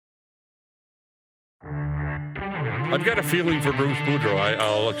I've got a feeling for Bruce Boudreau.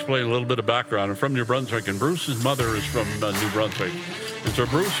 I'll explain a little bit of background. I'm from New Brunswick, and Bruce's mother is from New Brunswick. And so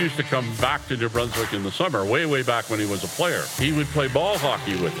Bruce used to come back to New Brunswick in the summer, way back when he was a player. He would play ball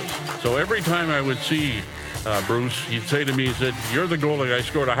hockey with us. So every time I would see Bruce, he'd say to me, he said, "You're the goalie I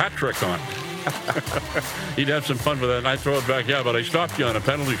scored a hat trick on." He'd have some fun with that, and I'd throw it back. "Yeah, but I stopped you on a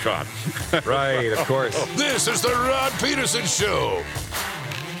penalty shot." Right, of course. This is the Rod Peterson Show.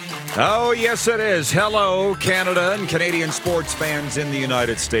 Oh, yes, it is. Hello, Canada and Canadian sports fans in the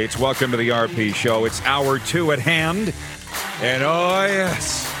United States. Welcome to the RP Show. It's hour 2 at hand. And oh,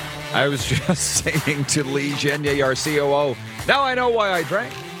 yes, I was just saying to Lee Genier, our COO, now I know why I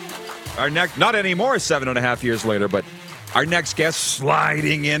drank. Our next, not anymore 7.5 years later, but our next guest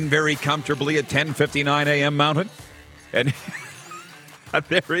sliding in very comfortably at 10:59 a.m. Mountain. And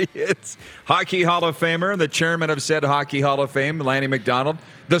there he is, Hockey Hall of Famer, the chairman of said Hockey Hall of Fame, Lanny McDonald,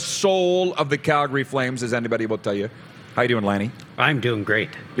 the soul of the Calgary Flames, as anybody will tell you. How you doing, Lanny? I'm doing great.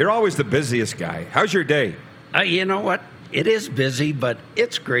 You're always the busiest guy. How's your day? You know what? It is busy, but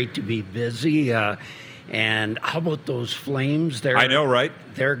it's great to be busy. And how about those Flames? I know, right?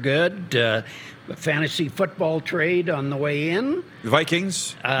 They're good. Fantasy football trade on the way in. The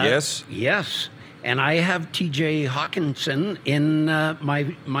Vikings? Yes. Yes. And I have TJ Hawkinson in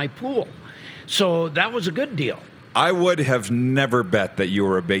my pool. So that was a good deal. I would have never bet that you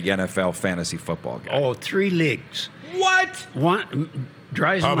were a big NFL fantasy football guy. Oh, 3 leagues. What? One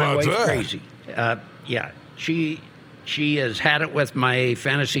drives How my about wife that? crazy. Yeah, she has had it with my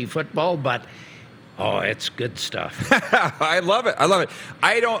fantasy football, but oh, it's good stuff. I love it.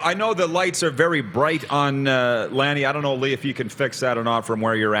 I know the lights are very bright on Lanny. I don't know, Lee, if you can fix that or not from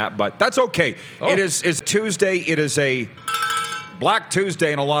where you're at, but that's okay. Oh. It's Tuesday. It is a Black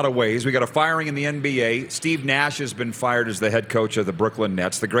Tuesday in a lot of ways. We got a firing in the NBA. Steve Nash has been fired as the head coach of the Brooklyn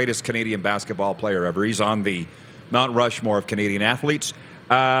Nets, the greatest Canadian basketball player ever. He's on the Mount Rushmore of Canadian athletes.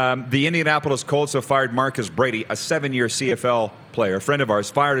 The Indianapolis Colts have fired Marcus Brady, a 7-year CFL player, a friend of ours,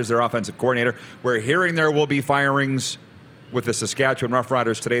 fired as their offensive coordinator. We're hearing there will be firings with the Saskatchewan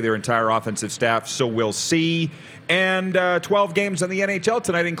Roughriders today, their entire offensive staff, so we'll see. And 12 games in the NHL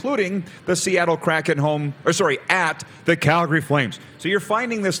tonight, including the Seattle Kraken at the Calgary Flames. So you're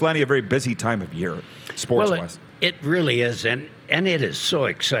finding this, Lanny, a very busy time of year, sports-wise. Well, it really is, and it is so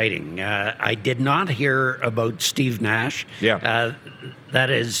exciting. I did not hear about Steve Nash. Yeah. That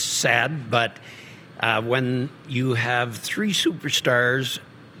is sad, but when you have 3 superstars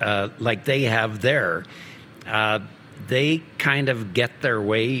like they have there, they kind of get their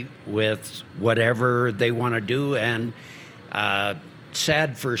way with whatever they want to do. And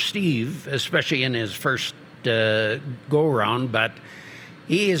sad for Steve, especially in his first go-around, but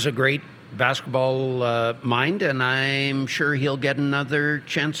he is a great basketball mind, and I'm sure he'll get another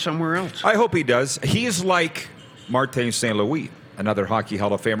chance somewhere else. I hope he does. He's like Martin St. Louis, another Hockey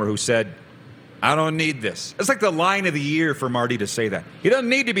Hall of Famer who said, "I don't need this." It's like the line of the year for Marty to say that. He doesn't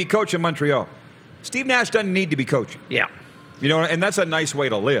need to be coaching Montreal. Steve Nash doesn't need to be coaching. Yeah. You know, and that's a nice way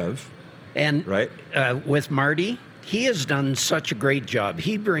to live. And right? With Marty, he has done such a great job.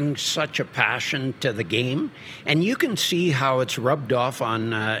 He brings such a passion to the game, and you can see how it's rubbed off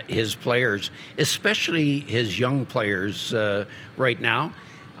on his players, especially his young players right now.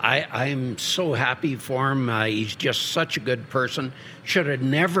 I'm so happy for him. He's just such a good person. Should have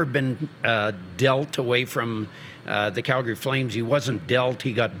never been dealt away from the Calgary Flames. He wasn't dealt.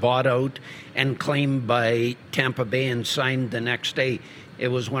 He got bought out and claimed by Tampa Bay and signed the next day. It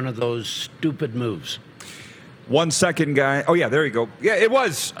was one of those stupid moves. 1 second, guy. Oh, yeah, there you go. Yeah, it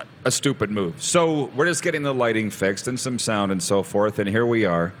was a stupid move. So we're just getting the lighting fixed and some sound and so forth, and here we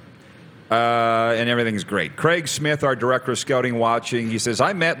are. And everything's great. Craig Smith, our director of scouting, watching. He says,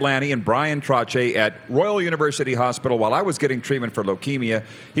 "I met Lanny and Brian Trottier at Royal University Hospital while I was getting treatment for leukemia.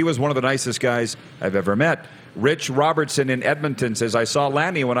 He was one of the nicest guys I've ever met." Rich Robertson in Edmonton says, "I saw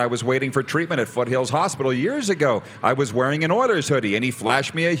Lanny when I was waiting for treatment at Foothills Hospital years ago. I was wearing an Oilers hoodie, and he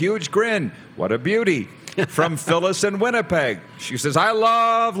flashed me a huge grin. What a beauty." From Phyllis in Winnipeg. She says, "I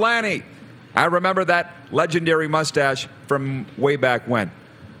love Lanny. I remember that legendary mustache from way back when."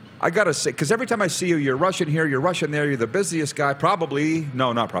 I got to say, because every time I see you, you're rushing here, you're rushing there, you're the busiest guy,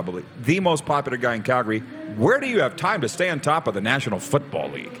 the most popular guy in Calgary. Where do you have time to stay on top of the National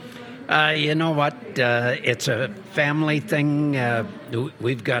Football League? You know what? It's a family thing.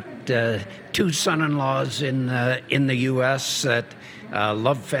 We've got 2 son-in-laws in the U.S. that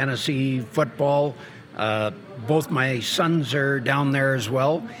love fantasy football. Both my sons are down there as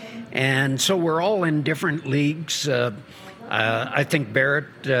well. And so we're all in different leagues. I think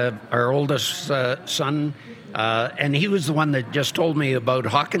Barrett, our oldest son, and he was the one that just told me about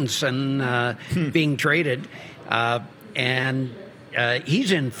Hawkinson being traded. and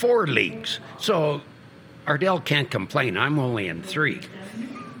he's in 4 leagues. So Ardell can't complain. I'm only in 3.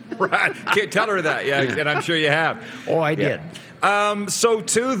 Right. Can't tell her that. Yeah, and I'm sure you have. Oh, I did. So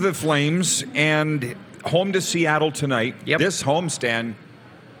to the Flames and home to Seattle tonight. Yep. This homestand,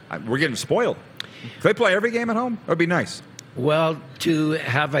 we're getting spoiled. If they play every game at home, that would be nice. Well, to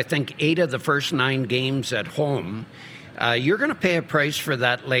have, I think, 8 of the first 9 games at home, you're going to pay a price for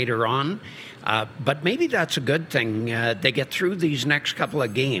that later on. But maybe that's a good thing. They get through these next couple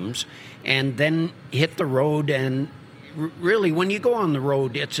of games and then hit the road. And really, when you go on the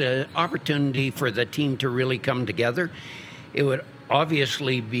road, it's an opportunity for the team to really come together. It would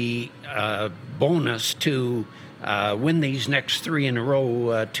obviously be a bonus to win these next 3 in a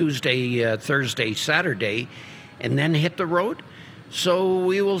row, Tuesday, Thursday, Saturday, and then hit the road. So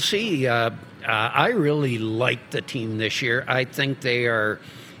we will see. I really like the team this year. I think they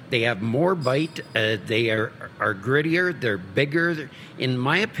have more bite. They are grittier. They're bigger, in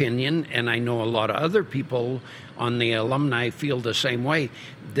my opinion, and I know a lot of other people on the alumni feel the same way.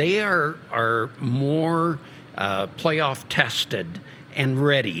 They are more playoff tested and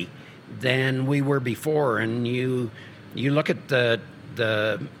ready than we were before. And you look at the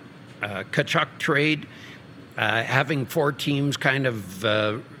Tkachuk trade, having 4 teams kind of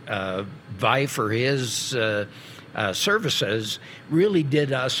vie for his services really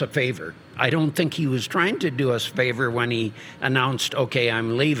did us a favor. I don't think he was trying to do us a favor when he announced, okay,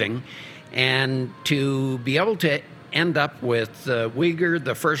 I'm leaving. And to be able to end up with Uyghur,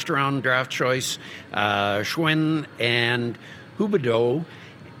 the first-round draft choice, Schwinn, and Huberdeau,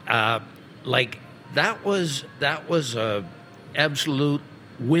 that was a absolute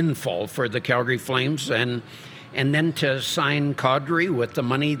windfall for the Calgary Flames. And then to sign Kadri with the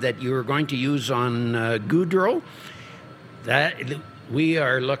money that you were going to use on Gaudreau, that we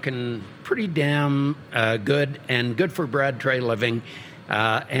are looking pretty damn good, and good for Brad Treliving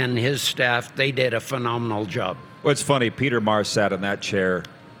and his staff. They did a phenomenal job. Well, it's funny. Peter Marr sat in that chair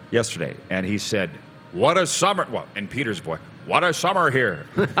yesterday, and he said, "What a summer!" Well, in Peter's voice, "What a summer here!"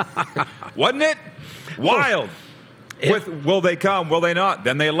 Wasn't it wild? Will they come? Will they not?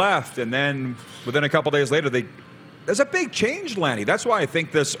 Then they left, and then within a couple days later, there's a big change, Lanny. That's why I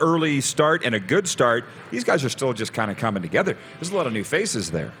think this early start and a good start, these guys are still just kind of coming together. There's a lot of new faces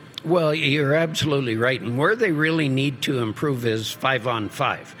there. Well, you're absolutely right. And where they really need to improve is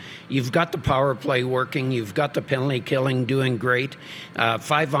 5-on-5. You've got the power play working. You've got the penalty killing doing great.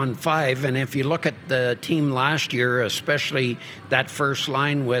 5-on-5. And if you look at the team last year, especially that first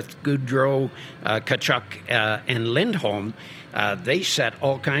line with Gaudreau, Tkachuk, and Lindholm, they set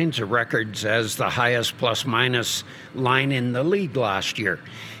all kinds of records as the highest plus-minus line in the league last year.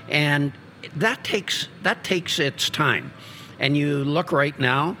 And that takes its time. And you look right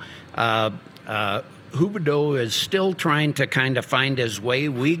now, Huberdeau is still trying to kind of find his way.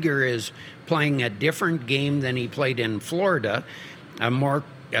 Uyghur is playing a different game than he played in Florida, a more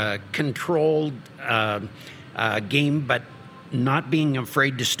controlled game, but not being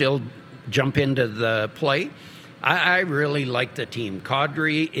afraid to still jump into the play. I really like the team.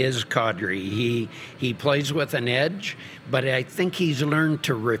 Kadri is Kadri. He plays with an edge, but I think he's learned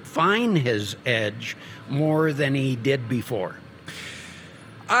to refine his edge more than he did before.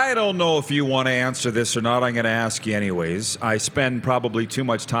 I don't know if you want to answer this or not. I'm going to ask you anyways. I spend probably too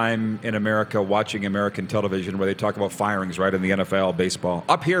much time in America watching American television where they talk about firings, right, in the NFL, baseball.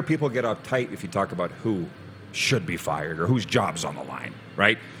 Up here, people get uptight if you talk about who should be fired or whose job's on the line,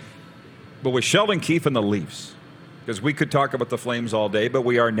 right? But with Sheldon Keefe and the Leafs, because we could talk about the Flames all day, but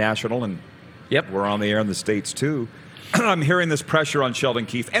we are national, and we're on the air in the States too. I'm hearing this pressure on Sheldon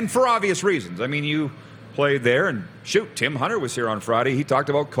Keefe, and for obvious reasons. I mean, you played there, and shoot, Tim Hunter was here on Friday. He talked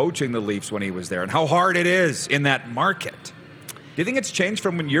about coaching the Leafs when he was there and how hard it is in that market. Do you think it's changed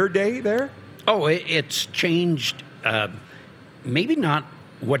from your day there? Oh, it's changed. Maybe not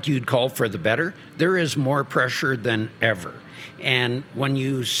what you'd call for the better. There is more pressure than ever. And when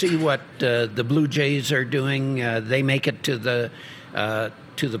you see what the Blue Jays are doing, they make it to the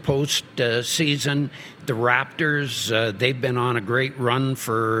post season. The Raptors, they've been on a great run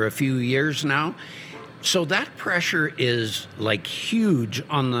for a few years now. So that pressure is like huge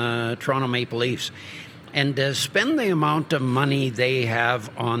on the Toronto Maple Leafs. And to spend the amount of money they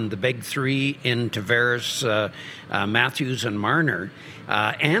have on the big 3 in Tavares, Matthews, and Marner,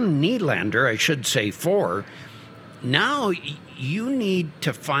 and Nylander, I should say 4, now you need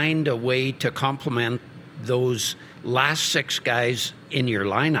to find a way to complement those last 6 guys in your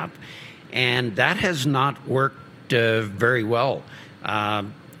lineup. And that has not worked very well.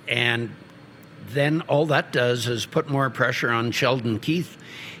 And then all that does is put more pressure on Sheldon Keefe.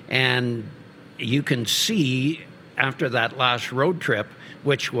 And you can see after that last road trip,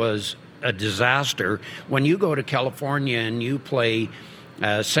 which was a disaster, when you go to California and you play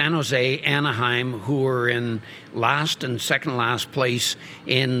San Jose, Anaheim, who are in last and second last place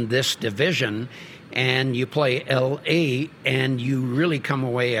in this division, and you play LA, and you really come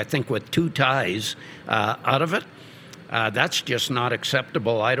away, I think, with 2 ties out of it. That's just not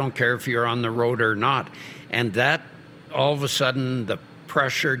acceptable. I don't care if you're on the road or not. And that, all of a sudden, the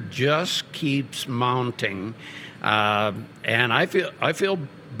pressure just keeps mounting. And I feel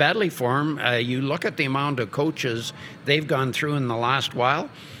badly for him. You look at the amount of coaches they've gone through in the last while.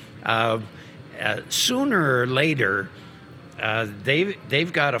 Sooner or later,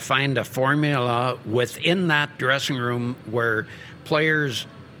 they've got to find a formula within that dressing room where players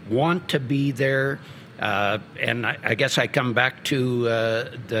want to be there. And I guess I come back to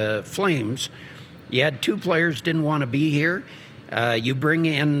the Flames. You had 2 players didn't want to be here. You bring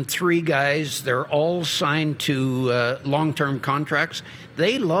in 3 guys. They're all signed to long-term contracts.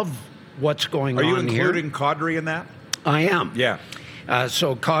 They love what's going on here. Are you including Kadri in that? I am. Yeah.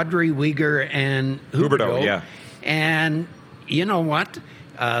 So Kadri, Uyghur, and Huberdeau. Yeah. And you know what?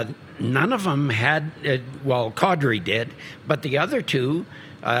 None of them had, Kadri did, but the other 2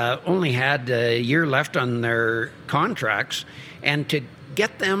 only had a year left on their contracts. And to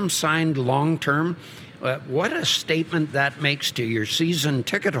get them signed long-term, what a statement that makes to your season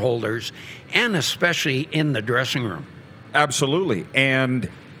ticket holders, and especially in the dressing room. Absolutely. And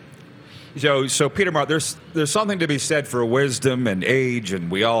so Peter Marr, there's something to be said for wisdom and age,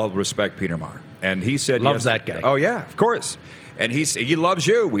 and we all respect Peter Marr. And he said, loves that guy. Oh yeah, of course. And he loves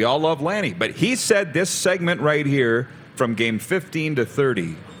you. We all love Lanny. But he said this segment right here, from game 15 to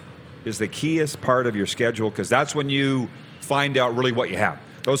 30, is the keyest part of your schedule, because that's when you find out really what you have.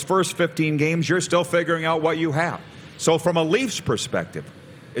 Those first 15 games, you're still figuring out what you have. So from a Leafs perspective,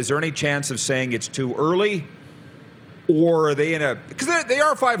 is there any chance of saying it's too early? Or are they in a... Because they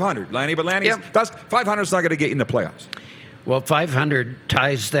are 500, Lanny, but Lanny, that's 500 is not going to get you in the playoffs. Well, 500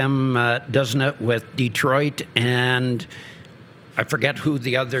 ties them, doesn't it, with Detroit and... I forget who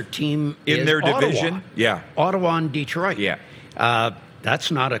the other team is. In their division? Ottawa. Yeah. Ottawa and Detroit. Yeah. That's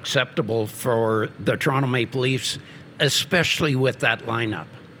not acceptable for the Toronto Maple Leafs, especially with that lineup.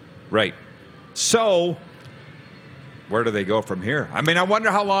 Right. So, where do they go from here? I mean, I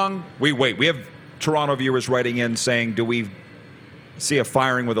wonder how long we wait. We have Toronto viewers writing in saying, do we see a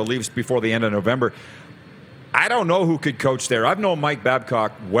firing with the Leafs before the end of November? I don't know who could coach there. I've known Mike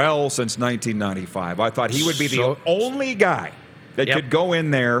Babcock well since 1995. I thought he would be the only guy that could go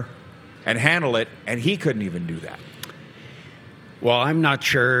in there and handle it, and he couldn't even do that. Well, I'm not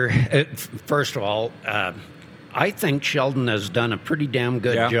sure. First of all, I think Sheldon has done a pretty damn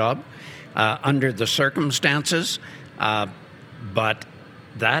good job under the circumstances. But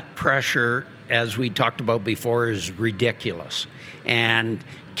that pressure, as we talked about before, is ridiculous. And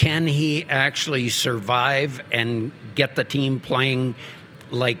can he actually survive and get the team playing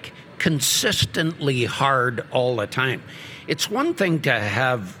like consistently hard all the time? It's one thing to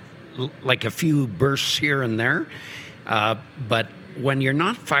have like a few bursts here and there, but when you're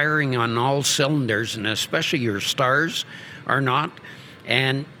not firing on all cylinders, and especially your stars are not,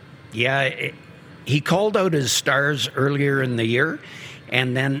 and he called out his stars earlier in the year,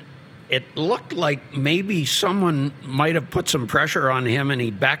 and then it looked like maybe someone might have put some pressure on him and he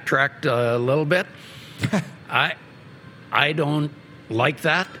backtracked a little bit. I don't like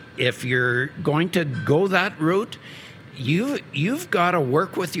that. If you're going to go that route, you've got to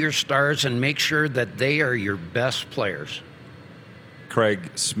work with your stars and make sure that they are your best players. Craig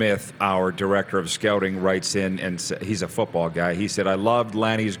Smith, our director of scouting, writes in, and he's a football guy. He said, I loved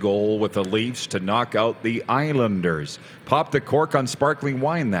Lanny's goal with the Leafs to knock out the Islanders. Popped the cork on sparkling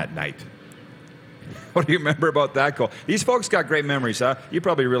wine that night. What do you remember about that goal? These folks got great memories, huh? You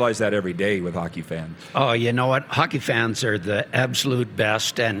probably realize that every day with hockey fans. Oh, you know what? Hockey fans are the absolute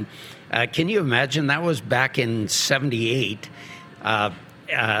best. And can you imagine? That was back in 78.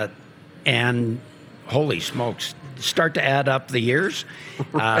 And holy smokes, start to add up the years.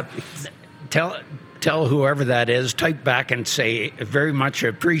 Tell whoever that is, type back and say, very much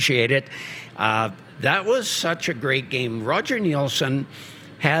appreciate it. That was such a great game. Roger Nielsen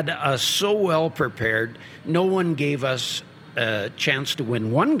had us so well prepared. No one gave us a chance to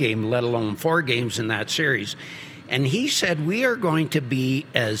win one game, let alone 4 games in that series. And he said, we are going to be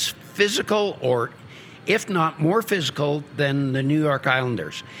as physical, or if not more physical, than the New York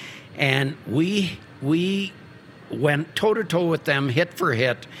Islanders. And we went toe-to-toe with them, hit for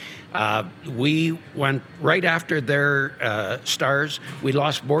hit. We went right after their stars. We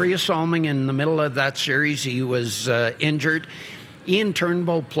lost Borje Salming in the middle of that series. He was injured. Ian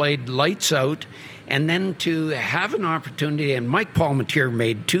Turnbull played lights out, and then to have an opportunity, and Mike Palmatier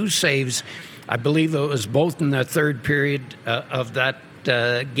made 2 saves. I believe it was both in the third period of that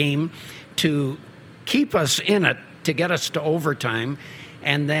game to keep us in it, to get us to overtime.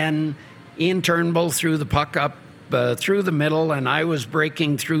 And then Ian Turnbull threw the puck up through the middle, and I was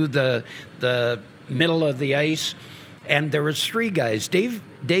breaking through the middle of the ice. And there was 3 guys, Dave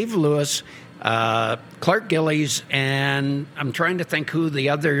Lewis, Clark Gillies, and I'm trying to think who the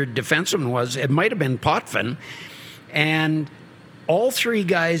other defenseman was. It might have been Potvin. And all 3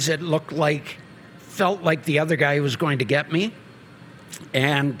 guys, it felt like the other guy was going to get me.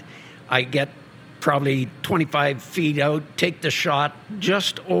 And I get probably 25 feet out, take the shot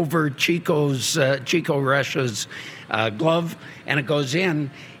just over Chico Resch's glove, and it goes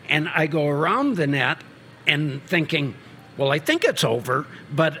in. And I go around the net and thinking, well, I think it's over,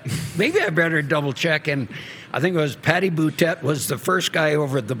 but maybe I better double check. And I think it was Patty Boutet was the first guy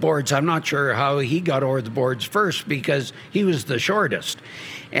over the boards. I'm not sure how he got over the boards first because he was the shortest.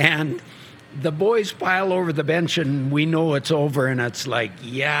 And the boys pile over the bench and we know it's over, and it's like,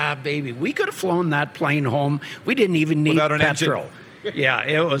 yeah, baby, we could have flown that plane home. We didn't even need petrol. Yeah,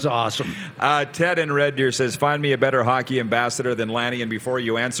 it was awesome. Ted in Red Deer says, find me a better hockey ambassador than Lanny, and before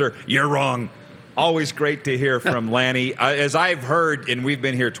you answer, you're wrong. Always great to hear from Lanny. As I've heard, and we've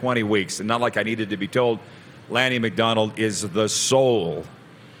been here 20 weeks, and not like I needed to be told, Lanny McDonald is the soul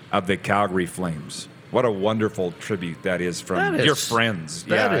of the Calgary Flames. What a wonderful tribute that is from your friends.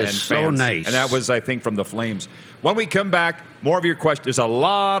 That is and so fans. nice. And that was, I think, from the Flames. When we come back, more of your questions. There's a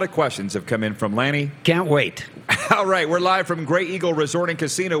lot of questions have come in from Lanny. Can't wait. All right, we're live from Grey Eagle Resort and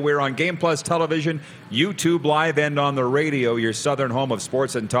Casino. We're on Game Plus Television, YouTube Live, and on the radio, your southern home of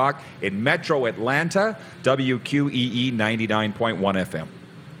sports and talk in Metro Atlanta, WQEE 99.1 FM.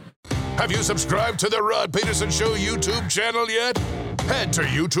 Have you subscribed to the Rod Peterson Show YouTube channel yet? Head to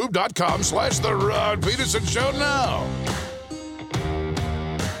youtube.com/The Rod Peterson Show now.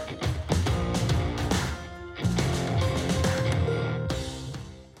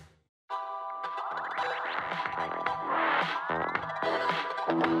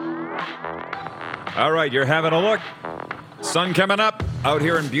 All right, you're having a look. Sun coming up out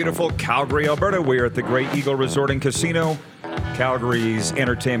here in beautiful Calgary, Alberta. We're at the Grey Eagle Resort and Casino, Calgary's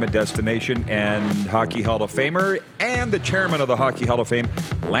entertainment destination, and Hockey Hall of Famer and the chairman of the Hockey Hall of Fame,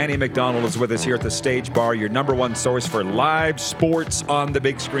 Lanny McDonald, is with us here at the Stage Bar, your number one source for live sports on the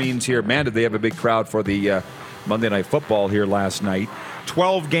big screens here. Man, did they have a big crowd for the Monday Night Football here last night.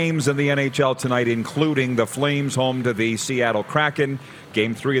 12 games in the NHL tonight, including the Flames home to the Seattle Kraken.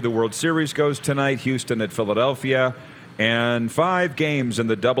 Game 3 of the World Series goes tonight, Houston at Philadelphia. And 5 games in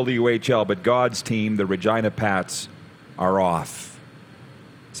the WHL, but God's team, the Regina Pats, are off.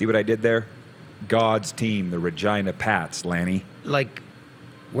 See what I did there? God's team, the Regina Pats, Lanny. Like,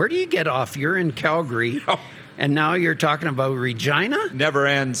 where do you get off? You're in Calgary, and now you're talking about Regina? Never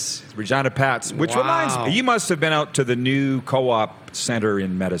ends. Regina Pats, which Wow. reminds me, you must have been out to the new co-op center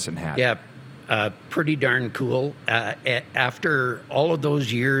in Medicine Hat. Yeah, pretty darn cool. After all of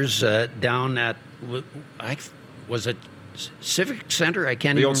those years down at, was it Civic Center? I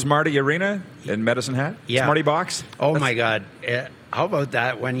can't The even... old Smarty Arena in Medicine Hat? Yeah. Smarty Box? Oh, my God. How about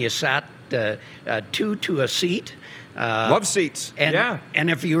that? When you sat 2 to a seat. Love seats. And, yeah. And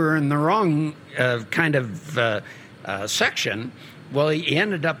if you were in the wrong kind of section, well, you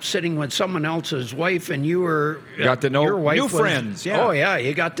ended up sitting with someone else's wife, and you were... got to know your wife new was, friends. Yeah. Oh, yeah.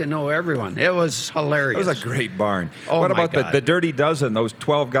 You got to know everyone. It was hilarious. It was a great barn. Oh, what my about God. the Dirty Dozen, those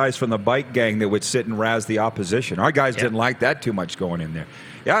 12 guys from the bike gang that would sit and razz the opposition? Our guys Yeah. didn't like that too much going in there.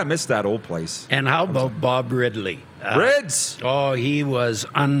 Yeah, I missed that old place. And how about Bob Ridley? Rids! Oh, he was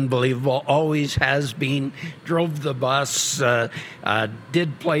unbelievable. Always has been. Drove the bus.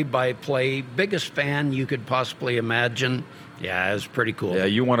 Did play-by-play. Biggest fan you could possibly imagine. Yeah, it was pretty cool. Yeah,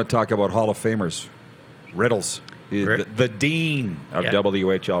 you want to talk about Hall of Famers. Riddles. The dean of Yeah.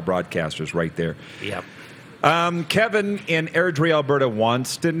 WHL broadcasters right there. Yep. Kevin in Airdrie, Alberta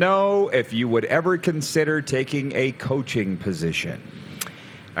wants to know if you would ever consider taking a coaching position.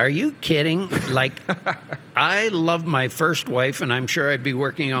 Are you kidding? Like, I love my first wife, and I'm sure I'd be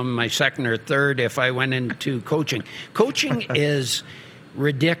working on my second or third if I went into coaching. Coaching is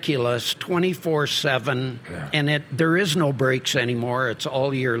ridiculous, 24/7, and there is no breaks anymore. It's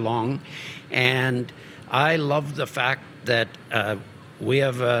all year long. And I love the fact that we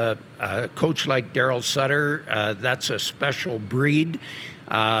have a coach like Daryl Sutter. That's a special breed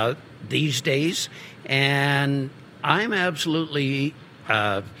these days. And I'm absolutely...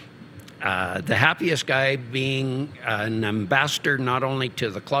 the happiest guy being an ambassador not only to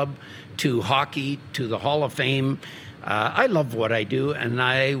the club, to hockey, to the Hall of Fame, I love what I do, and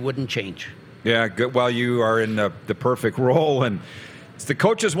I wouldn't change. Yeah, good. Well, you are in the perfect role, and it's the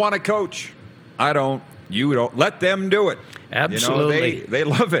coaches want to coach. I don't. You don't. Let them do it. Absolutely. They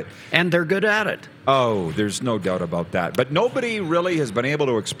love it. And they're good at it. Oh, there's no doubt about that. But nobody really has been able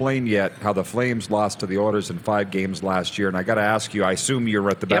to explain yet how the Flames lost to the Oilers in 5 games last year. And I got to ask you, I assume you were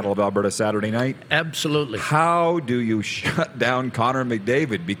at the Battle of Alberta Saturday night? Absolutely. How do you shut down Connor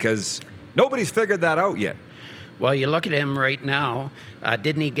McDavid? Because nobody's figured that out yet. Well, you look at him right now.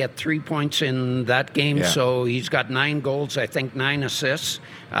 Didn't he get 3 points in that game? Yeah. So he's got 9 goals, I think 9 assists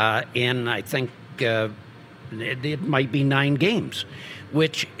in, I think, it might be 9 games,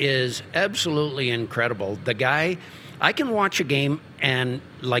 which is absolutely incredible. The guy, I can watch a game and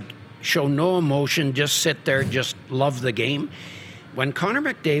show no emotion, just sit there, just love the game. When Connor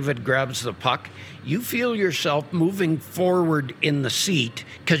McDavid grabs the puck, you feel yourself moving forward in the seat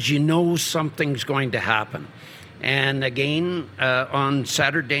because you know something's going to happen. And again, on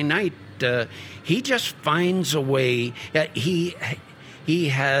Saturday night, he just finds a way. He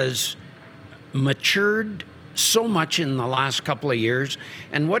has matured so much in the last couple of years,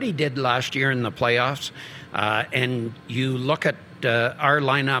 and what he did last year in the playoffs, and you look at our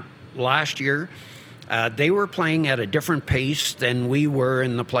lineup last year, they were playing at a different pace than we were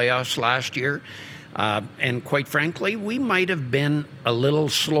in the playoffs last year, and quite frankly, we might have been a little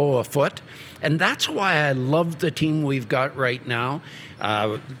slow afoot, and that's why I love the team we've got right now.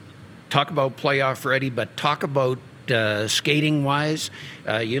 Talk about playoff ready, but talk about skating-wise,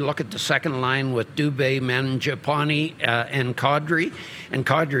 you look at the second line with Dubé, Mangiapane, and Kadri, and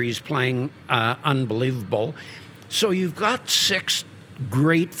Kadri's playing unbelievable. So you've got 6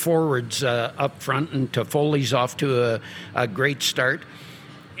 great forwards up front, and Toffoli's off to a great start.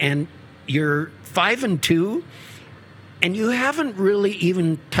 And you're 5-2, and you haven't really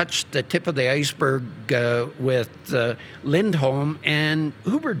even touched the tip of the iceberg with Lindholm and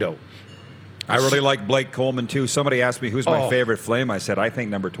Huberdeau. I really like Blake Coleman, too. Somebody asked me who's my favorite Flame. I said, I think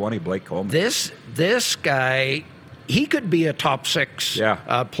number 20, Blake Coleman. This guy, he could be a top 6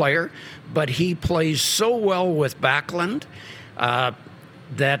 player, but he plays so well with Backlund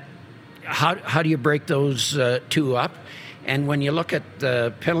that how do you break those 2 up? And when you look at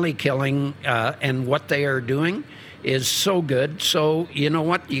the penalty killing and what they are doing, is so good. So you know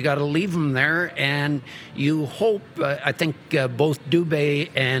what? You got to leave them there, and you hope. I think both Dubé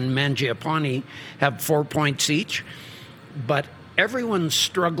and Mangiapane have 4 points each, but everyone's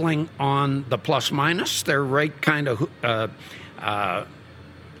struggling on the plus minus. They're right kind of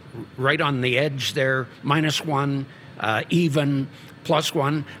right on the edge there. -1, even,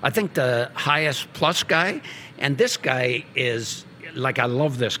 +1. I think the highest plus guy, and this guy is I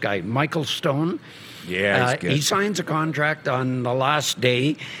love this guy, Michael Stone. Yeah, he signs a contract on the last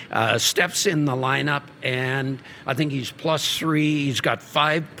day, steps in the lineup, and I think he's +3. He's got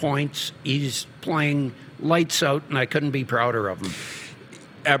 5 points. He's playing lights out, and I couldn't be prouder of him.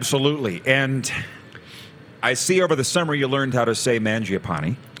 Absolutely. And I see over the summer you learned how to say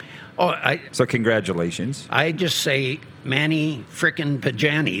Mangiapane. So congratulations. I just say Manny frickin'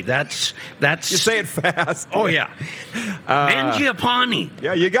 Pajani. That's you say it fast. Oh yeah, Mangiapane.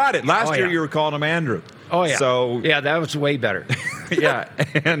 Yeah, you got it. Last year you were calling him Andrew. Oh yeah. So yeah, that was way better. Yeah,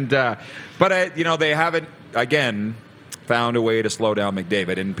 and but they haven't again found a way to slow down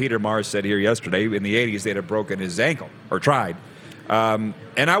McDavid. And Peter Mars said here yesterday in the 80s they'd have broken his ankle or tried. And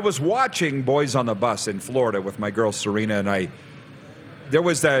I was watching Boys on the Bus in Florida with my girl Serena, and there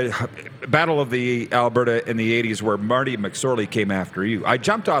was the Battle of the Alberta in the 80s where Marty McSorley came after you. I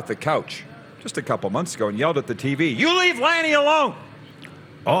jumped off the couch just a couple months ago and yelled at the TV, "You leave Lanny alone!"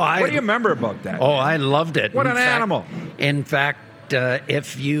 What do you remember about that? Oh, I loved it. What an animal. In fact,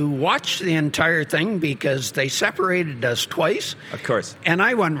 if you watch the entire thing, because they separated us twice. Of course. And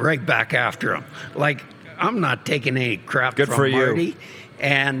I went right back after him. I'm not taking any crap Good from for Marty. You.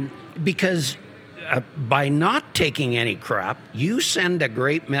 And because by not taking any crap, you send a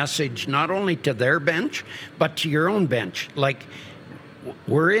great message not only to their bench, but to your own bench.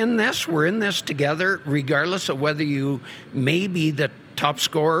 We're in this together, regardless of whether you may be the top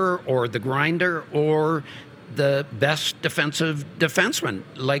scorer or the grinder or the best defensive defenseman.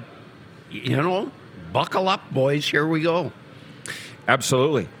 Buckle up, boys. Here we go.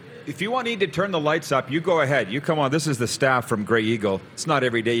 Absolutely. If you need to turn the lights up, you go ahead. You come on. This is the staff from Grey Eagle. It's not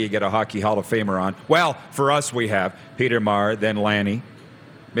every day you get a Hockey Hall of Famer on. Well, for us, we have Peter Marr, then Lanny,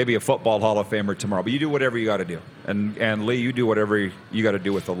 maybe a Football Hall of Famer tomorrow. But you do whatever you got to do. And Lee, you do whatever you got to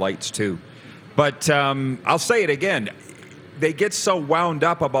do with the lights, too. But I'll say it again. They get so wound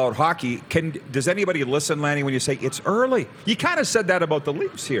up about hockey. Does anybody listen, Lanny, when you say it's early? You kind of said that about the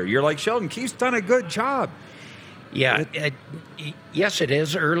Leafs here. You're like, Sheldon Keefe's done a good job. Yeah, yes, it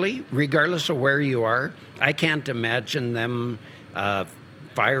is early, regardless of where you are. I can't imagine them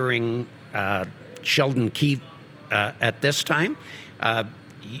firing Sheldon Keefe at this time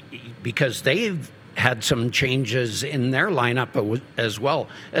because they've had some changes in their lineup as well,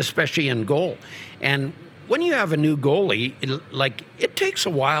 especially in goal. And when you have a new goalie, it takes a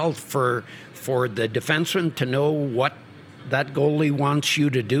while for the defenseman to know what that goalie wants you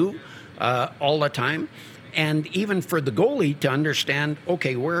to do all the time. And even for the goalie to understand,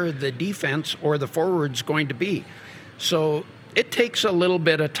 okay, where are the defense or the forwards going to be? So it takes a little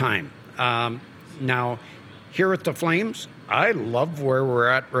bit of time. Now, here at the Flames, I love where we're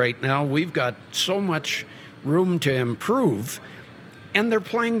at right now. We've got so much room to improve, and they're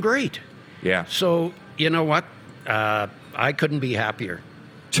playing great. Yeah. So, you know what? I couldn't be happier.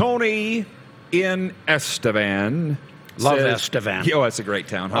 Tony in Estevan. Love Estevan. Oh, that's a great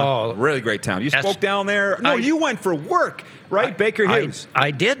town, huh? Oh, really great town. You spoke down there? No, you went for work, right? Baker Hughes.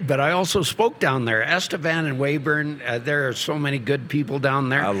 I did, but I also spoke down there. Estevan and Weyburn, there are so many good people down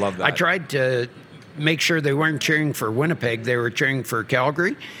there. I love that. I tried to make sure they weren't cheering for Winnipeg. They were cheering for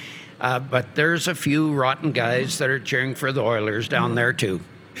Calgary. But there's a few rotten guys that are cheering for the Oilers down there, too.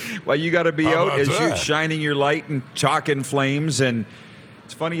 Well, you got to be out as that? you shining your light and talking Flames. And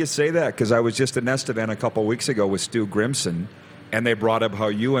it's funny you say that because I was just in Estevan a couple weeks ago with Stu Grimson, and they brought up how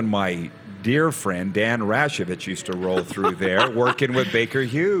you and my dear friend Dan Rashovich used to roll through there working with Baker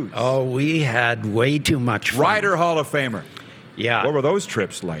Hughes. Oh, we had way too much fun. Ryder Hall of Famer. Yeah. What were those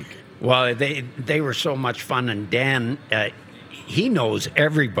trips like? Well, they were so much fun, and Dan, he knows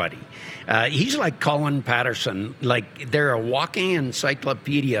everybody. He's like Colin Patterson. Like, they're a walking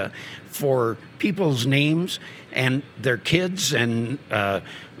encyclopedia for people's names and their kids and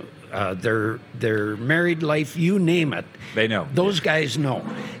their married life, you name it. They know. Those guys know.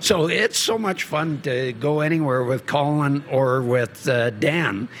 So it's so much fun to go anywhere with Colin or with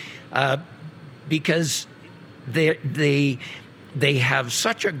Dan because they have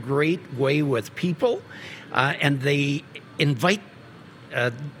such a great way with people and they invite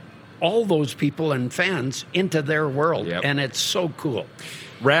all those people and fans into their world. Yep. And it's so cool.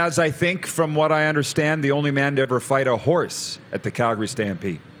 Raz, I think, from what I understand, the only man to ever fight a horse at the Calgary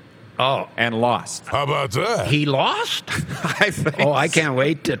Stampede. Oh. And lost. How about that? He lost? I think. Oh, I can't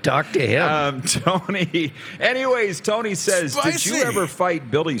wait to talk to him. Tony. Anyways, Tony says, Spicy. Did you ever fight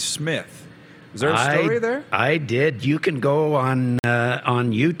Billy Smith? Is there a story there? I did. You can go on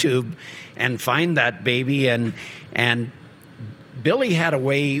YouTube and find that baby. And Billy had a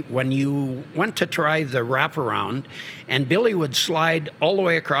way when you went to try the wraparound, and Billy would slide all the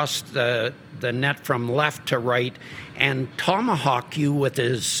way across the net from left to right and tomahawk you with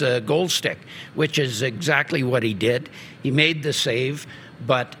his goal stick, which is exactly what he did. He made the save,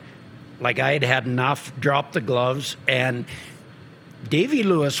 but like I had enough, dropped the gloves, and Davy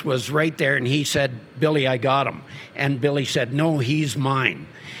Lewis was right there, and he said, Billy, I got him. And Billy said, no, he's mine.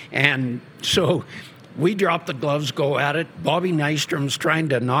 And so we dropped the gloves, go at it. Bobby Nystrom's trying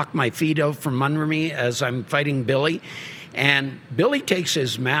to knock my feet out from under me as I'm fighting Billy. And Billy takes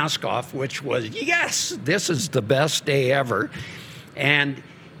his mask off, which was, yes, this is the best day ever. And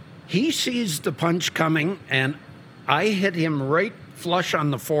he sees the punch coming, and I hit him right flush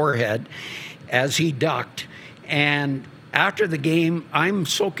on the forehead as he ducked. And after the game, I'm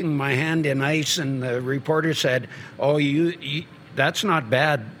soaking my hand in ice, and the reporter said, oh, you that's not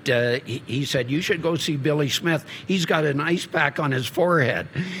bad. He said, you should go see Billy Smith. He's got an ice pack on his forehead.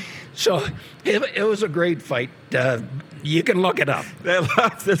 So it was a great fight. You can look it up. I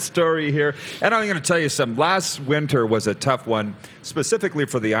love the story here. And I'm going to tell you something. Last winter was a tough one, specifically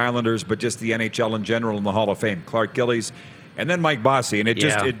for the Islanders, but just the NHL in general in the Hall of Fame. Clark Gillies and then Mike Bossy. And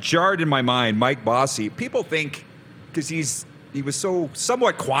it jarred in my mind, Mike Bossy. People think, because he was so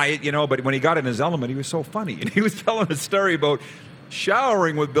somewhat quiet, but when he got in his element, he was so funny. And he was telling a story about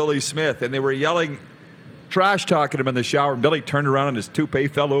showering with Billy Smith, and they were yelling, trash talking him in the shower, and Billy turned around and his toupee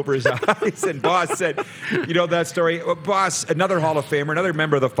fell over his eyes. And Boss said, that story. Boss, another Hall of Famer, another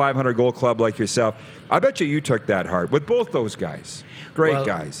member of the 500 Goal Club like yourself. I bet you took that hard with both those guys. Great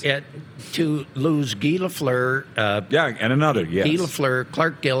guys. To lose Guy Lafleur. And another, yes. Guy Lafleur,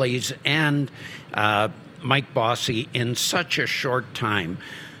 Clark Gillies, and Mike Bossy in such a short time.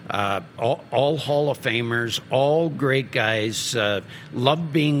 All Hall of Famers, all great guys.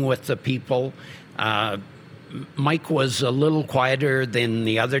 Loved being with the people. Mike was a little quieter than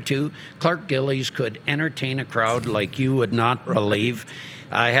the other two. Clark Gillies could entertain a crowd like you would not believe.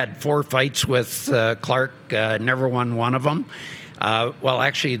 I had 4 fights with Clark, never won one of them. Well,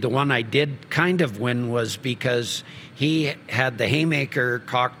 actually, the one I did kind of win was because he had the haymaker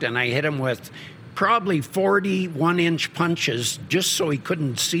cocked, and I hit him with probably 41-inch punches just so he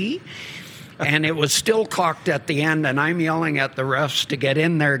couldn't see. And it was still cocked at the end, and I'm yelling at the refs to get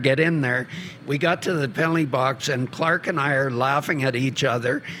in there, get in there. We got to the penalty box, and Clark and I are laughing at each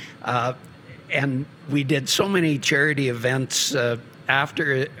other. And we did so many charity events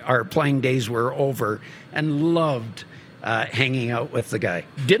after our playing days were over, and loved hanging out with the guy.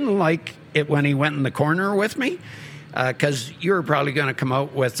 Didn't like it when he went in the corner with me, because you were probably going to come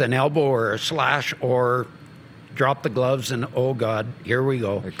out with an elbow or a slash or drop the gloves, and oh God, here we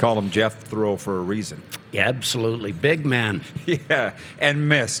go. They call him Jeff Throw for a reason. Yeah, absolutely. Big man. Yeah, and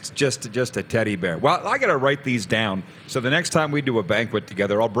missed just a teddy bear. Well, I got to write these down, so the next time we do a banquet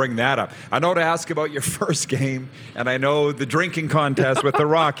together, I'll bring that up. I know to ask about your first game, and I know the drinking contest with the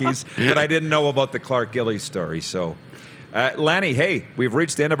Rockies, but I didn't know about the Clark Gillies story, so... Lanny, hey, we've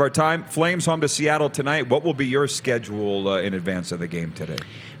reached the end of our time. Flames home to Seattle tonight. What will be your schedule in advance of the game today?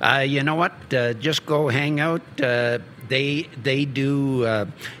 You know what? Just go hang out. They do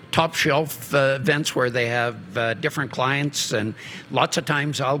top shelf events where they have different clients, and lots of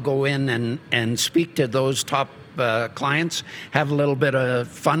times I'll go in and speak to those top clients, have a little bit of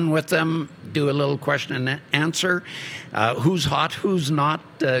fun with them, do a little question and answer. Who's hot, who's not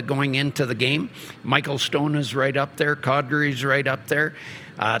going into the game. Michael Stone is right up there. Kadri's right up there.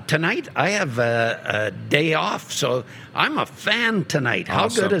 Tonight, I have a day off, so I'm a fan tonight. How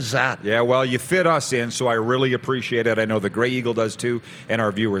Awesome. good is that? Yeah, well, you fit us in, so I really appreciate it. I know the Grey Eagle does too, and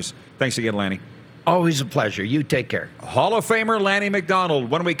our viewers. Thanks again, Lanny. Always a pleasure. You take care. Hall of Famer Lanny McDonald.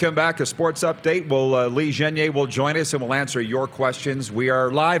 When we come back, a sports update. Lee Genier will join us and we'll answer your questions. We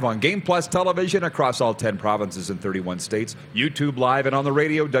are live on Game Plus television across all 10 provinces and 31 states. YouTube live and on the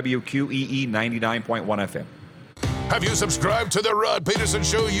radio, WQEE 99.1 FM. Have you subscribed to the Rod Peterson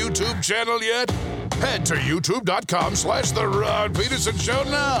Show YouTube channel yet? Head to youtube.com/The Rod Peterson Show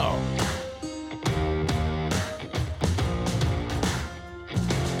now.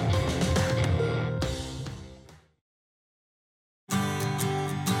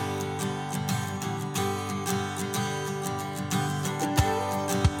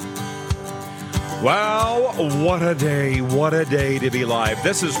 Well, what a day to be live.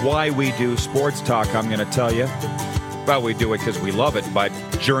 This is why we do sports talk, I'm going to tell you. Well, we do it because we love it, but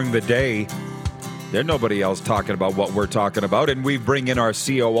during the day, there's nobody else talking about what we're talking about, and we bring in our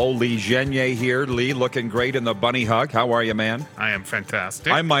COO, Lee Genier here. Lee, looking great in the bunny hug. How are you, man? I am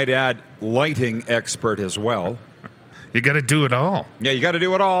fantastic. I might add, lighting expert as well. You got to do it all. Yeah, you got to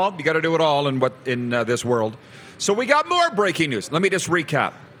do it all. You got to do it all in this world. So we got more breaking news. Let me just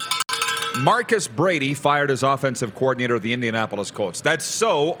recap. Marcus Brady fired as offensive coordinator of the Indianapolis Colts. That's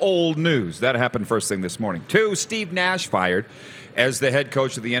so old news. That happened first thing this morning. 2, Steve Nash fired as the head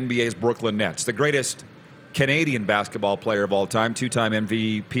coach of the NBA's Brooklyn Nets, the greatest Canadian basketball player of all time, 2-time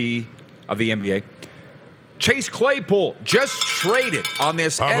MVP of the NBA. Chase Claypool just traded on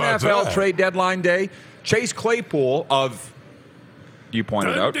this NFL trade deadline day. Chase Claypool of, you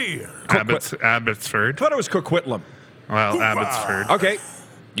pointed out, Abbotsford. I thought it was Coquitlam. Well, Abbotsford. Okay.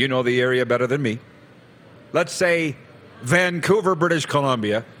 You know the area better than me. Let's say Vancouver, British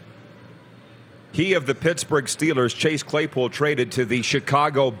Columbia. He of the Pittsburgh Steelers, Chase Claypool, traded to the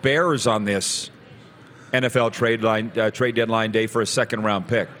Chicago Bears on this NFL trade deadline day for a second-round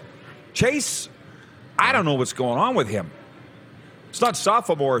pick. Chase, I don't know what's going on with him. It's not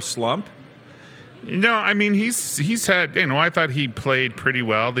sophomore slump. No, I mean, he's had, I thought he played pretty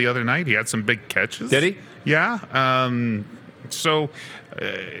well the other night. He had some big catches. Did he? Yeah. So,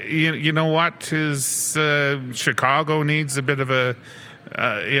 you know what? His Chicago needs a bit of a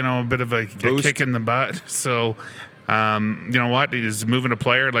kick in the butt. So, you know what? He's moving a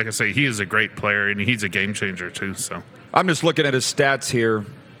player. Like I say, he is a great player, and he's a game changer too. So, I'm just looking at his stats here.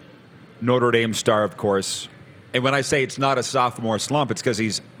 Notre Dame star, of course. And when I say it's not a sophomore slump, it's because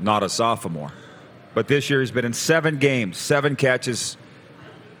he's not a sophomore. But this year he's been in 7 games, 7 catches.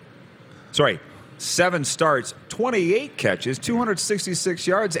 7 starts, 28 catches, 266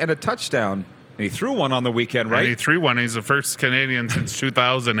 yards, and a touchdown. And he threw one on the weekend, right? And he threw one. He's the first Canadian since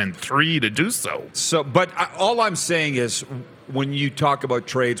 2003 to do so. But all I'm saying is, when you talk about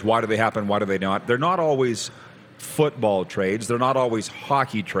trades, why do they happen, why do they not? They're not always football trades. They're not always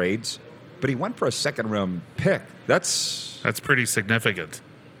hockey trades. But he went for a second-round pick. That's pretty significant.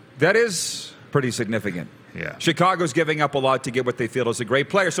 That is pretty significant. Yeah. Chicago's giving up a lot to get what they feel is a great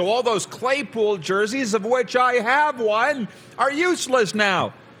player. So all those Claypool jerseys, of which I have one, are useless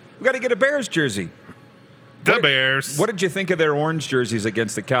now. We've got to get a Bears jersey. Bears. What did you think of their orange jerseys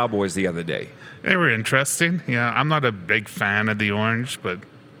against the Cowboys the other day? They were interesting. Yeah, I'm not a big fan of the orange, but...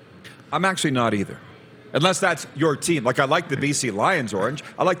 I'm actually not either. Unless that's your team. Like, I like the BC Lions orange.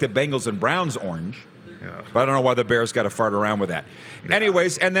 I like the Bengals and Browns orange. Yeah. But I don't know why the Bears got to fart around with that. Yeah.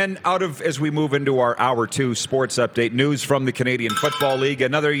 Anyways, and then as we move into our Hour 2 sports update, news from the Canadian Football League.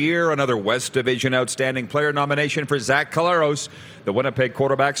 Another year, another West Division Outstanding Player nomination for Zach Collaros. The Winnipeg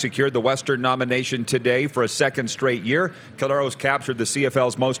quarterback secured the Western nomination today for a second straight year. Collaros captured the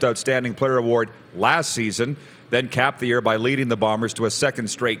CFL's Most Outstanding Player award last season, then capped the year by leading the Bombers to a second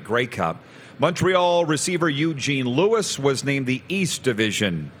straight Grey Cup. Montreal receiver Eugene Lewis was named the East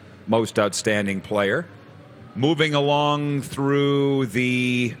Division Most Outstanding Player. Moving along through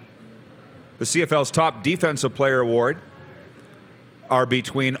the CFL's top defensive player award are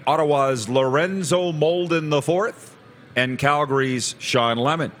between Ottawa's Lorenzo Molden IV and Calgary's Sean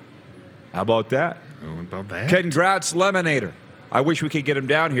Lemon. How about that? How about that? Congrats, Lemonator. I wish we could get him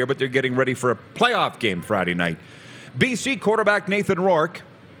down here, but they're getting ready for a playoff game Friday night. BC quarterback Nathan Rourke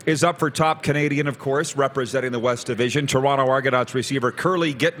is up for top Canadian, of course, representing the West Division. Toronto Argonauts receiver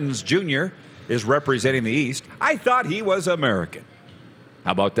Curly Gittins Jr. is representing the East. I thought he was American.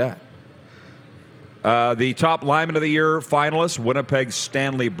 How about that? The top lineman of the year finalists, Winnipeg's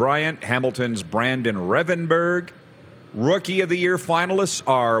Stanley Bryant, Hamilton's Brandon Revenberg. Rookie of the year finalists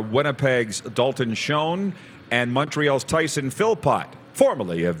are Winnipeg's Dalton Schoen and Montreal's Tyson Philpott,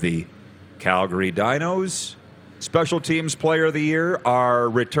 formerly of the Calgary Dinos. Special Teams Player of the Year are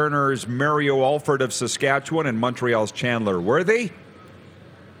returners Mario Alford of Saskatchewan and Montreal's Chandler Worthy.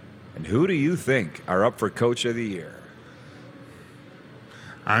 And who do you think are up for Coach of the Year?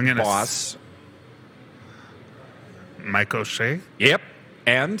 I'm going to... Boss. Mike O'Shea? Yep.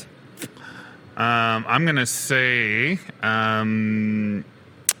 And? I'm going to say... I'm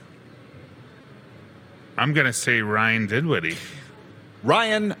going to say Ryan Dinwiddie.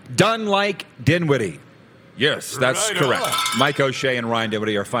 Ryan Dunlike Dinwiddie. Yes, that's correct. Mike O'Shea and Ryan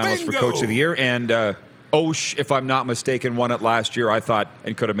Dinwiddie are finalists for Coach of the Year. And Osh, if I'm not mistaken, won it last year. I thought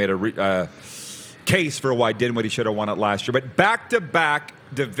and could have made a case for why Dinwiddie should have won it last year. But back-to-back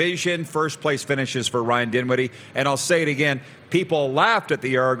division first-place finishes for Ryan Dinwiddie. And I'll say it again, people laughed at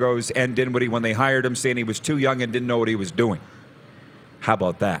the Argos and Dinwiddie when they hired him, saying he was too young and didn't know what he was doing. How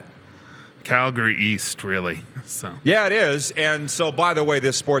about that? Calgary East, really. So yeah, it is. And so, by the way,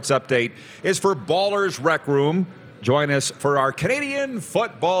 this sports update is for Ballers Rec Room. Join us for our Canadian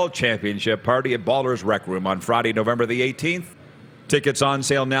Football Championship party at Ballers Rec Room on Friday, November the 18th. Tickets on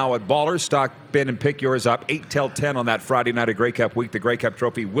sale now at Ballers. Stock bin and pick yours up 8 till 10 on that Friday night of Grey Cup week. The Grey Cup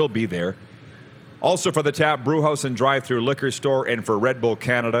trophy will be there. Also for the Tap Brewhouse and Drive-Thru Liquor Store and for Red Bull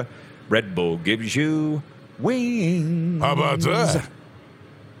Canada. Red Bull gives you wings. How about that?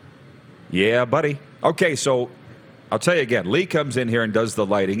 Yeah, buddy. Okay, so I'll tell you again. Lee comes in here and does the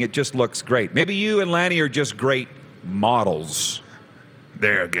lighting. It just looks great. Maybe you and Lanny are just great models.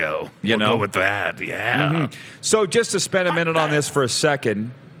 There you go. We'll go with that. Yeah. Mm-hmm. So just to spend a minute on this for a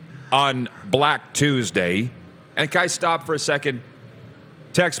second, on Black Tuesday, and can I stop for a second?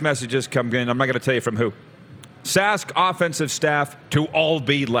 Text messages come in. I'm not going to tell you from who. Sask offensive staff to all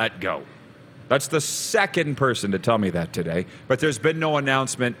be let go. That's the second person to tell me that today. But there's been no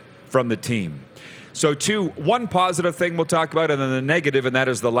announcement from the team. So one positive thing we'll talk about, and then the negative, and that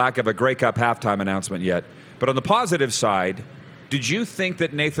is the lack of a Grey Cup halftime announcement yet. But on the positive side, did you think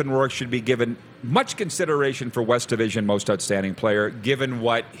that Nathan Rourke should be given much consideration for West Division Most Outstanding Player, given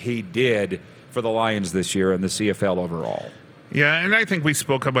what he did for the Lions this year and the CFL overall? Yeah, and I think we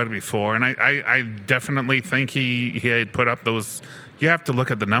spoke about it before, and I definitely think he had put up those. You have to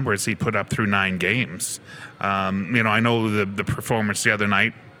look at the numbers he put up through 9 games. I know the performance the other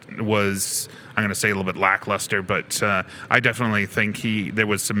night was, I'm going to say, a little bit lackluster, but I definitely think there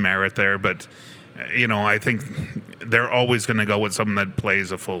was some merit there. But I think they're always going to go with someone that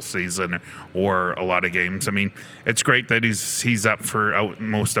plays a full season or a lot of games. I mean, it's great that he's up for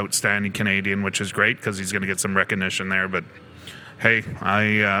most outstanding Canadian, which is great because he's going to get some recognition there. But hey,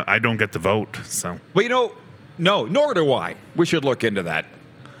 I don't get the vote. So well, no, nor do I. We should look into that.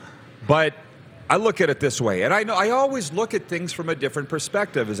 But I look at it this way, and I always look at things from a different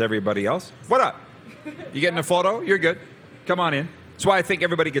perspective as everybody else. What up? You getting a photo? You're good. Come on in. That's why I think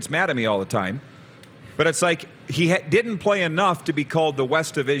everybody gets mad at me all the time. But it's like he didn't play enough to be called the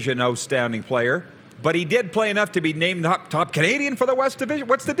West Division Outstanding Player, but he did play enough to be named top Canadian for the West Division.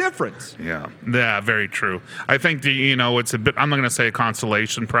 What's the difference? Yeah, very true. I think it's a bit. I'm not going to say a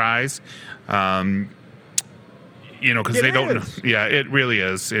consolation prize. Because they don't know. Yeah, it really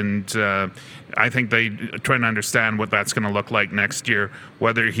is. And I think they trying to understand what that's going to look like next year,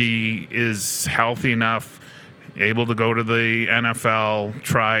 whether he is healthy enough, able to go to the NFL,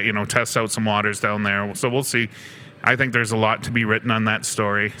 try, test out some waters down there. So we'll see. I think there's a lot to be written on that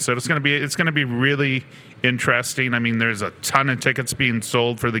story. So it's going to be really interesting. I mean, there's a ton of tickets being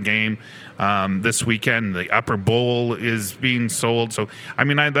sold for the game this weekend. The Upper Bowl is being sold. So, I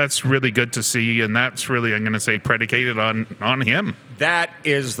mean, that's really good to see, and that's really, I'm going to say, predicated on him. That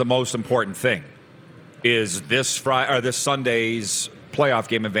is the most important thing, is this Sunday's playoff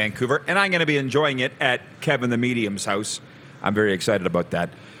game in Vancouver, and I'm going to be enjoying it at Kevin the Medium's house. I'm very excited about that.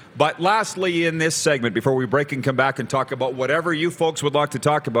 But lastly, in this segment, before we break and come back and talk about whatever you folks would like to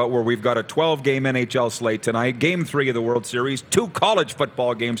talk about, where we've got a 12-game NHL slate tonight, Game 3 of the World Series, 2 college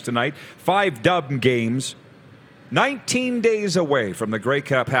football games tonight, 5 dub games, 19 days away from the Grey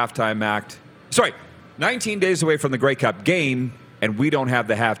Cup halftime act. 19 days away from the Grey Cup game, and we don't have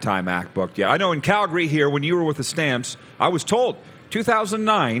the halftime act booked yet. I know in Calgary here, when you were with the Stamps, I was told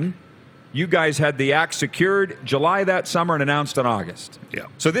 2009... you guys had the act secured July that summer and announced in August. Yeah.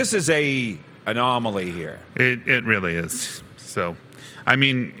 So this is a anomaly here. It really is. So, I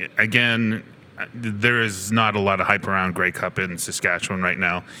mean, again, there is not a lot of hype around Grey Cup in Saskatchewan right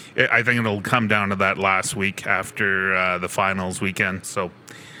now. I think it'll come down to that last week after the finals weekend. So,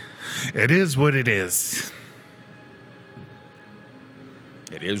 it is what it is.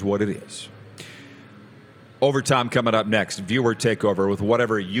 It is what it is. Overtime coming up next. Viewer takeover with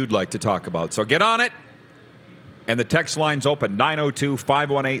whatever you'd like to talk about. So get on it. And the text line's open,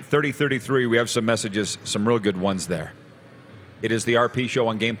 902-518-3033. We have some messages, some real good ones there. It is the RP Show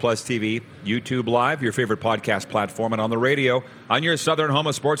on Game Plus TV, YouTube Live, your favorite podcast platform, and on the radio on your southern home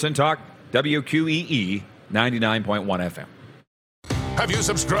of sports and talk, WQEE 99.1 FM. Have you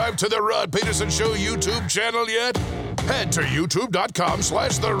subscribed to the Rod Peterson Show YouTube channel yet? Head to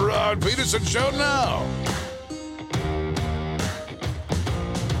youtube.com/The Rod Peterson Show now.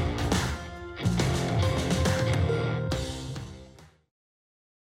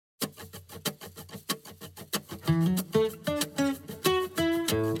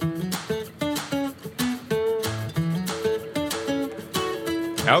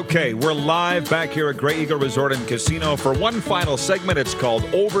 Okay, we're live back here at Grey Eagle Resort and Casino for one final segment. It's called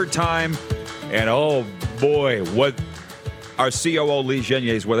Overtime. And oh boy, what our COO Lee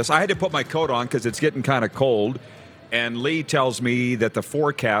Genier is with us. I had to put my coat on because it's getting kind of cold. And Lee tells me that the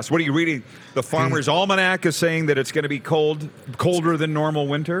forecast, what are you reading? The Farmer's Almanac is saying that it's going to be colder than normal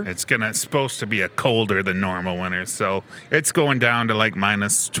winter. It's supposed to be a colder than normal winter. So it's going down to like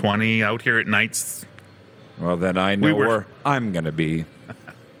minus 20 out here at nights. Well, then I know where I'm going to be.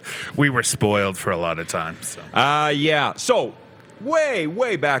 We were spoiled for a lot of times. So. Yeah. So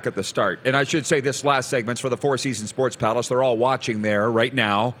way back at the start, and I should say this last segment's for the Four Seasons Sports Palace. They're all watching there right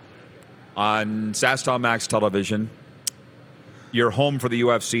now on SaskTel Max Television. You're home for the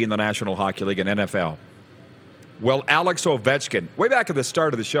UFC and the National Hockey League and NFL. Well, Alex Ovechkin, way back at the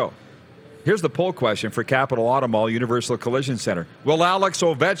start of the show. Here's the poll question for Capital Auto Mall Universal Collision Center. Will Alex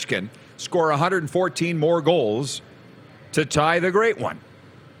Ovechkin score 114 more goals to tie the great one?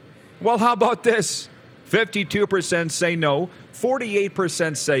 Well, how about this? 52% say no,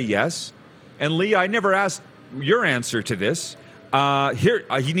 48% say yes. And Lee, I never asked your answer to this.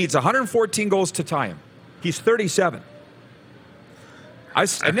 He needs 114 goals to tie him. He's 37.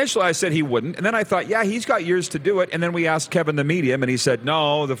 Initially, I said he wouldn't, and then I thought, yeah, he's got years to do it. And then we asked Kevin the Medium, and he said,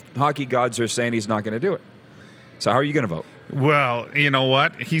 no, the hockey gods are saying he's not going to do it. So how are you going to vote? Well, you know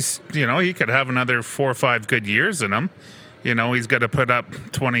what? He could have another 4 or 5 good years in him. You know, he's got to put up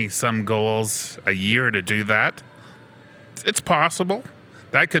 20-some goals a year to do that. It's possible.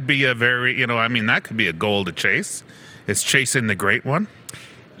 That could be that could be a goal to chase. It's chasing the great one.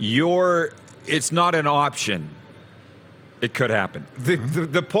 It's not an option. It could happen.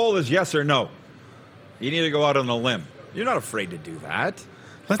 The poll is yes or no. You need to go out on a limb. You're not afraid to do that.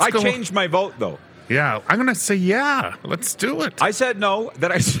 I changed my vote, though. Yeah, I'm going to say yeah. Let's do it. I said no,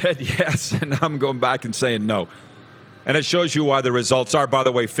 then I said yes, and now I'm going back and saying no. And it shows you why the results are, by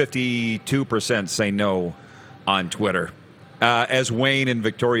the way, 52% say no on Twitter. As Wayne in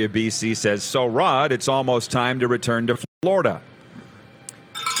Victoria, BC says, so Rod, it's almost time to return to Florida.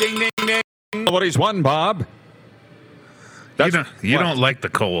 Ding, ding, ding. Nobody's won, Bob. You don't like the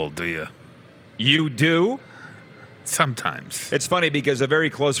cold, do you? You do? Sometimes. It's funny because a very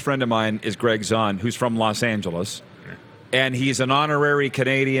close friend of mine is Greg Zahn, who's from Los Angeles. Yeah. And he's an honorary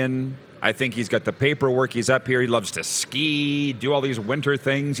Canadian. I think he's got the paperwork. He's up here. He loves to ski, do all these winter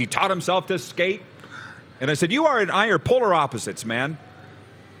things. He taught himself to skate. And I said, you are polar opposites, man.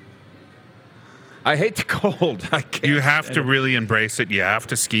 I hate the cold. I can't. You have to really embrace it. You have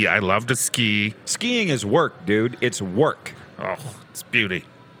to ski. I love to ski. Skiing is work, dude. It's work. Oh, it's beauty.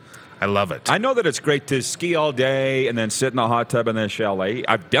 I love it. I know that it's great to ski all day and then sit in a hot tub in the chalet.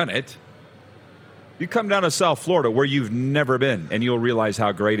 I've done it. You come down to South Florida where you've never been, and you'll realize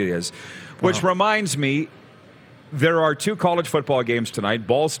how great it is. Which reminds me, there are 2 college football games tonight,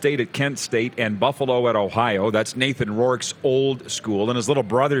 Ball State at Kent State and Buffalo at Ohio. That's Nathan Rourke's old school, and his little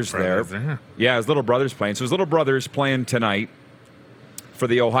brother's there. Yeah, his little brother's playing. So his little brother's playing tonight for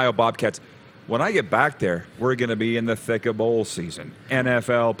the Ohio Bobcats. When I get back there, we're going to be in the thick of bowl season,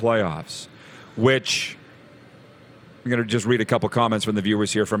 NFL playoffs, which I'm going to just read a couple comments from the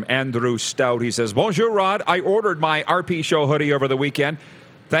viewers here. From Andrew Stout. He says, Bonjour, Rod. I ordered my RP Show hoodie over the weekend.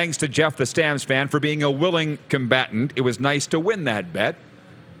 Thanks to Jeff, the Stamps fan, for being a willing combatant. It was nice to win that bet.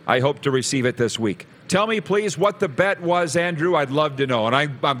 I hope to receive it this week. Tell me, please, what the bet was, Andrew. I'd love to know. And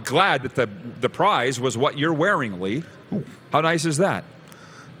I'm glad that the prize was what you're wearing, Lee. How nice is that?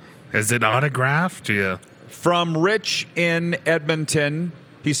 Is it autographed? Yeah. From Rich in Edmonton,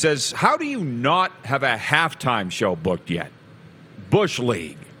 he says, how do you not have a halftime show booked yet? Bush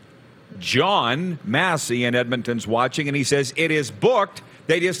League. John Massey in Edmonton's watching, and he says, it is booked.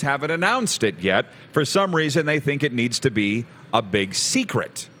 They just haven't announced it yet. For some reason, they think it needs to be a big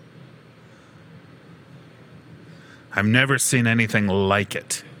secret. I've never seen anything like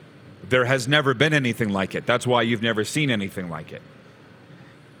it. There has never been anything like it. That's why you've never seen anything like it.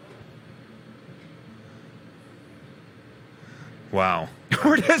 Wow.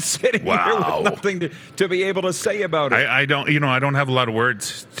 We're just sitting here with nothing to be able to say about it. I don't have a lot of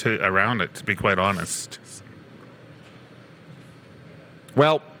words around it, to be quite honest.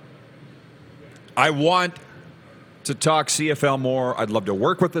 Well, I want to talk CFL more. I'd love to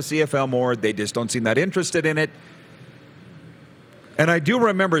work with the CFL more. They just don't seem that interested in it. And I do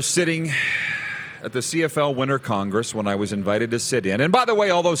remember sitting at the CFL Winter Congress when I was invited to sit in. And by the way,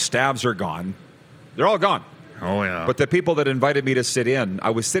 all those stabs are gone. They're all gone. Oh, yeah. But the people that invited me to sit in,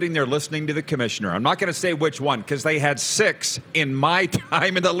 I was sitting there listening to the commissioner. I'm not going to say which one because they had 6 in my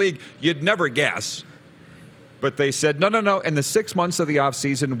time in the league. You'd never guess. But they said, no. In the 6 months of the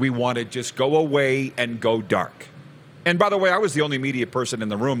offseason, we want to just go away and go dark. And by the way, I was the only media person in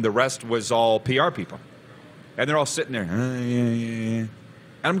the room. The rest was all PR people. And they're all sitting there. Yeah. And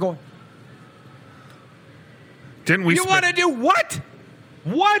I'm going, didn't we? You want to do what?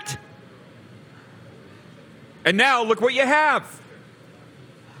 What? And now look what you have.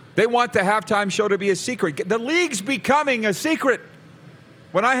 They want the halftime show to be a secret. The league's becoming a secret.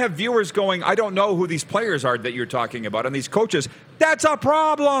 When I have viewers going, I don't know who these players are that you're talking about, and these coaches, that's a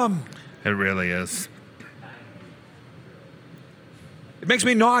problem. It really is. It makes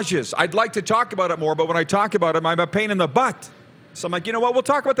me nauseous. I'd like to talk about it more, but when I talk about it, I'm a pain in the butt. So I'm like, you know what? We'll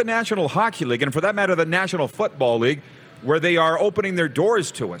talk about the National Hockey League, and for that matter, the National Football League, where they are opening their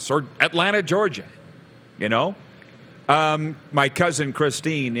doors to us, or Atlanta, Georgia. You know? My cousin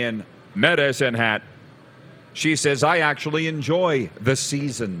Christine in Medicine Hat, she says, I actually enjoy the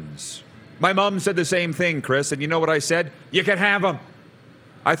seasons. My mom said the same thing, Chris, and you know what I said? You can have them.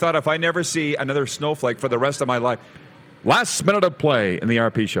 I thought if I never see another snowflake for the rest of my life, last minute of play in the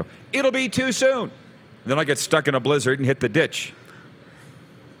RP show, it'll be too soon. Then I get stuck in a blizzard and hit the ditch.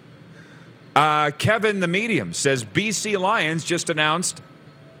 Kevin the Medium says, BC Lions just announced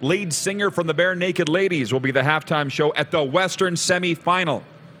lead singer from the Bare Naked Ladies will be the halftime show at the Western semifinal.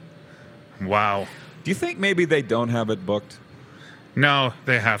 Wow. Do you think maybe they don't have it booked? No,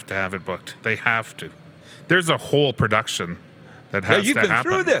 they have to have it booked. They have to. There's a whole production that has you've to been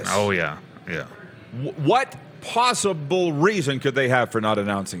happen. through this. Oh, yeah. What possible reason could they have for not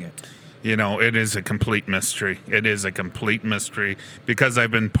announcing it? You know, it is a complete mystery. It is a complete mystery because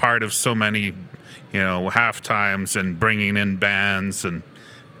I've been part of so many, halftimes and bringing in bands and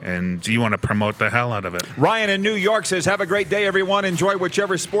you want to promote the hell out of it. Ryan in New York says, have a great day, everyone. Enjoy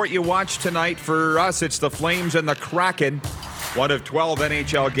whichever sport you watch tonight. For us, it's the Flames and the Kraken. One of 12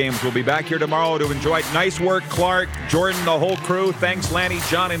 NHL games. We'll be back here tomorrow to enjoy it. Nice work, Clark, Jordan, the whole crew. Thanks, Lanny,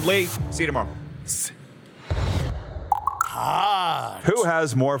 John, and Lee. See you tomorrow. Hot. Who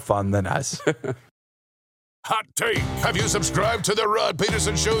has more fun than us? Hot take. Have you subscribed to the Rod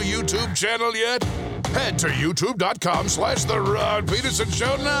Peterson Show YouTube channel yet? Head to youtube.com/The Rod Peterson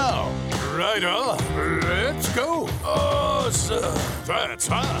Show now. Right on. Let's go. Awesome. That's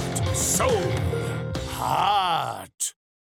hot. So hot.